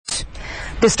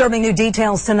Disturbing new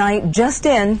details tonight, just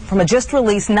in from a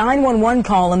just-released 911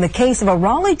 call in the case of a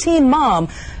Raleigh teen mom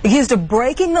accused of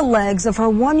breaking the legs of her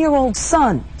one-year-old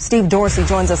son. Steve Dorsey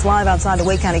joins us live outside the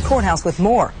Wake County Courthouse with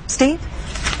more. Steve?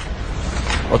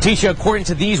 Well, Tisha, according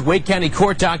to these Wake County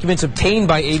court documents obtained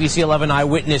by ABC 11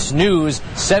 Eyewitness News,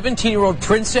 17-year-old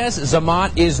Princess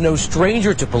Zamat is no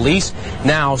stranger to police.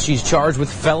 Now she's charged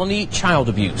with felony child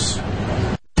abuse.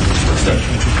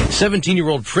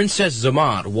 17-year-old Princess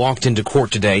Zamat walked into court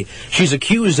today. She's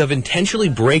accused of intentionally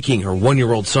breaking her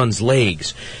one-year-old son's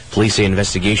legs. Police say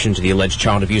investigation to the alleged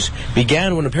child abuse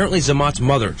began when apparently Zamat's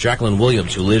mother, Jacqueline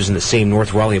Williams, who lives in the same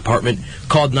North Raleigh apartment,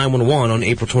 called 911 on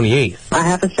April 28th. I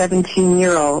have a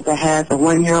 17-year-old that has a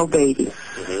one-year-old baby,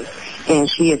 and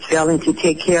she is failing to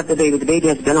take care of the baby. The baby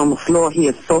has been on the floor. He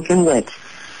is soaking wet.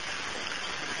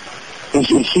 And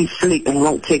she's sleeping and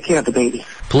won't take care of the baby.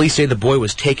 Police say the boy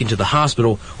was taken to the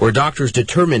hospital where doctors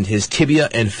determined his tibia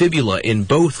and fibula in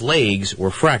both legs were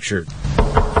fractured.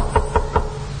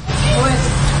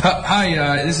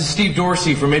 Hi, this is Steve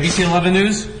Dorsey from ABC 11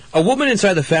 News. A woman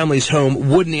inside the family's home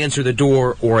wouldn't answer the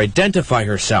door or identify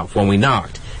herself when we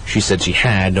knocked. She said she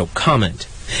had no comment.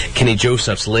 Kenny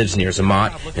Josephs lives near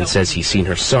Zamat and says he's seen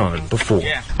her son before.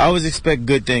 I always expect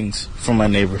good things from my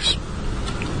neighbors,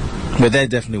 but that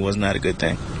definitely was not a good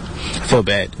thing. I feel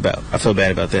bad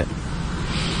about that.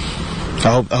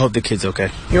 I hope the kid's okay.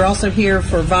 You're also here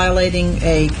for violating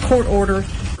a court order.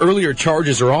 Earlier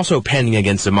charges are also pending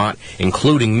against Zamat,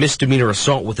 including misdemeanor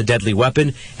assault with a deadly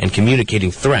weapon and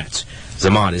communicating threats.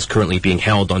 Zamat is currently being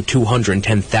held on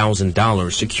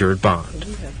 $210,000 secured bond.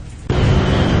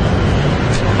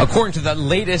 According to the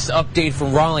latest update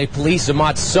from Raleigh Police,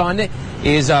 Zamat's son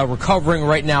is recovering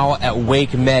right now at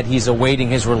Wake Med. He's awaiting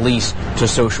his release to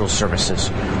social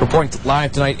services. Reporting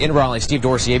live tonight in Raleigh, Steve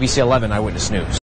Dorsey, ABC 11 Eyewitness News.